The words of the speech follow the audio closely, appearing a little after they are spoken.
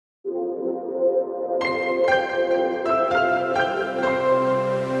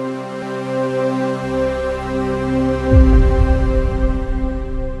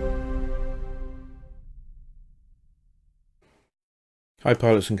Hi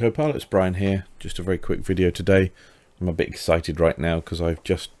pilots and co-pilots, Brian here. Just a very quick video today. I'm a bit excited right now because I've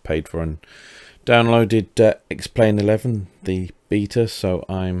just paid for and downloaded Explain 11, the beta, so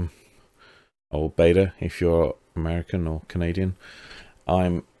I'm, or beta if you're American or Canadian.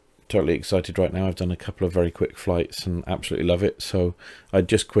 I'm totally excited right now. I've done a couple of very quick flights and absolutely love it. So I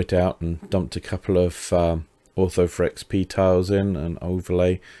just quit out and dumped a couple of Orth4XP tiles in and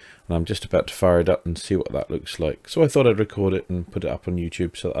overlay. And I'm just about to fire it up and see what that looks like. So I thought I'd record it and put it up on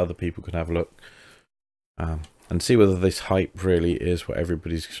YouTube so that other people can have a look. And see whether this hype really is what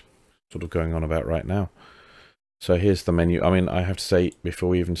everybody's sort of going on about right now. So here's the menu. I mean, I have to say, before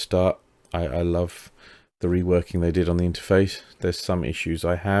we even start, I love the reworking they did on the interface. There's some issues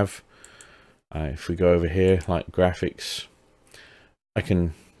I have. If we go over here, like graphics, I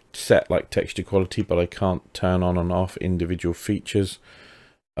can set like texture quality, but I can't turn on and off individual features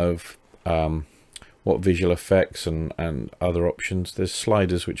of what visual effects and other options. There's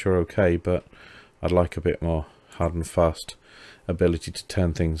sliders which are okay, but I'd like a bit more hard and fast ability to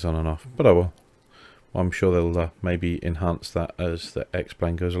turn things on and off, but I will. I'm sure they'll maybe enhance that as the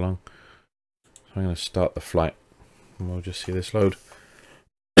X-plane goes along. So I'm going to start the flight and we'll just see this load.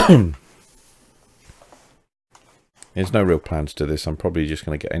 There's no real plans to this. I'm probably just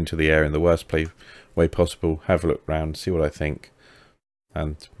going to get into the air in the worst way possible, have a look around, see what I think,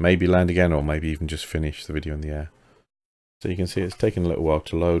 and maybe land again, or maybe even just finish the video in the air. So you can see it's taken a little while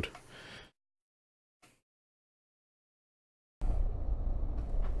to load.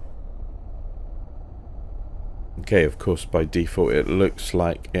 Okay, of course by default it looks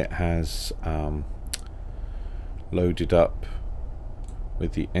like it has loaded up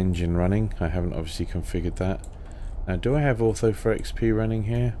with the engine running. I haven't obviously configured that. Now, do I have Orth4XP running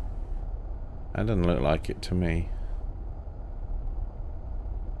here? That doesn't look like it to me.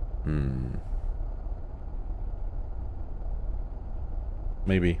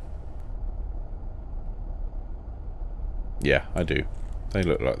 Maybe. Yeah, I do. They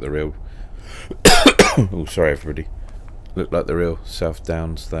look like the real... Oh, sorry everybody. Look like the real South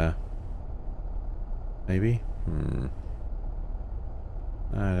Downs there. Maybe? I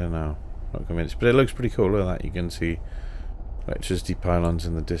don't know. Not convinced. But it looks pretty cool. Look at that. You can see electricity pylons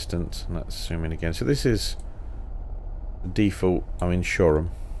in the distance. And let's zoom in again. So this is the default. I'm in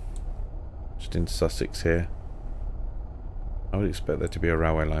Shoreham. Just in Sussex here. I would expect there to be a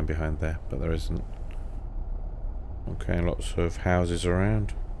railway line behind there, but there isn't. Okay, lots of houses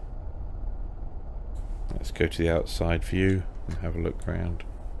around. Let's go to the outside view and have a look around.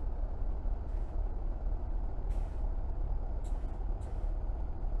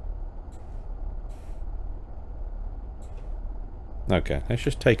 Okay, let's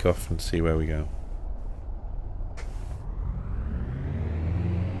just take off and see where we go.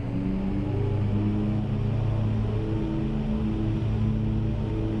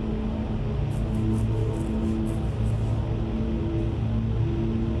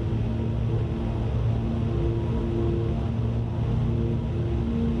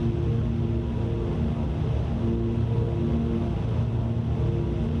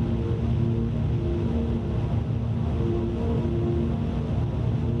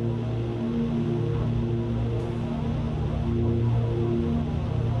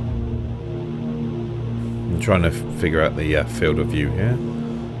 Trying to figure out the field of view here.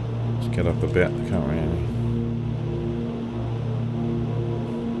 Let's get up a bit. I can't really.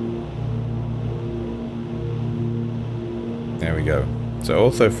 There we go. So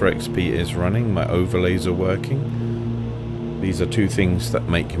Orth4XP is running. My overlays are working. These are two things that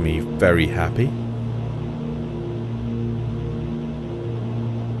make me very happy.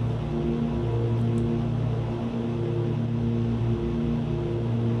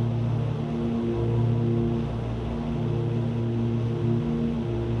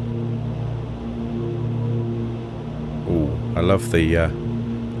 I love the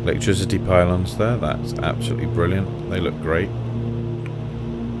electricity pylons there. That's absolutely brilliant. They look great.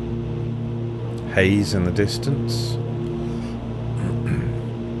 Haze in the distance.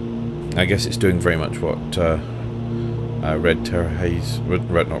 I guess it's doing very much what Red Terra Haze,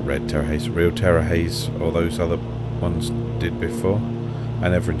 not Red Terra Haze, Real Terra Haze, or those other ones did before. I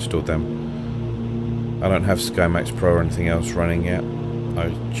never installed them. I don't have SkyMax Pro or anything else running yet. I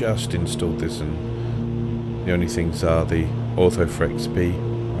just installed this, and the only things are the Orth4XP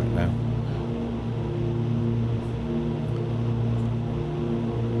right now.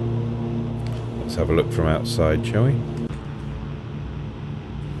 Let's have a look from outside, shall we?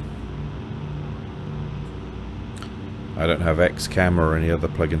 I don't have Xcam or any other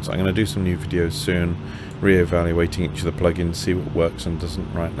plugins. I'm going to do some new videos soon, re-evaluating each of the plugins, see what works and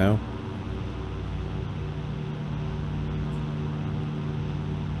doesn't right now.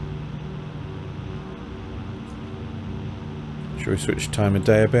 Should we switch time of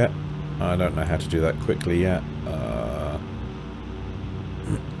day a bit? I don't know how to do that quickly yet.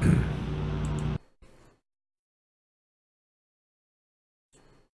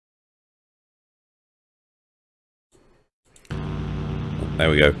 There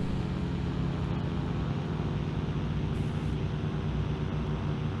we go.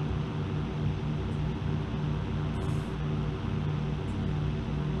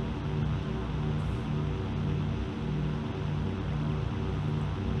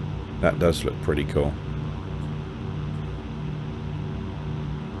 That does look pretty cool.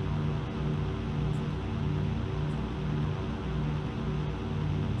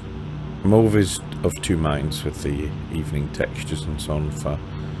 I'm always of two minds with the evening textures and so on for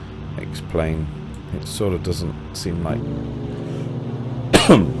X-Plane. It sort of doesn't seem like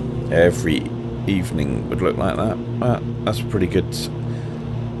every evening would look like that, but that's pretty good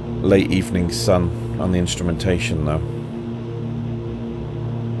late evening sun on the instrumentation though.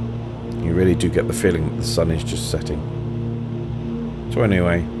 You really do get the feeling that the sun is just setting. So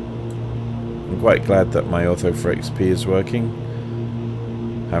anyway, I'm quite glad that my Orth4XP is working.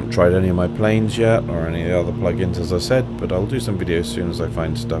 Haven't tried any of my planes yet, or any of the other plugins as I said, but I'll do some videos as soon as I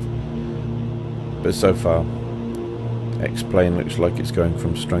find stuff. But so far, X-Plane looks like it's going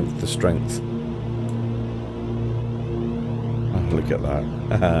from strength to strength. Oh, look at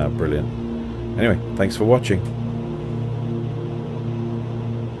that. Brilliant. Anyway, thanks for watching.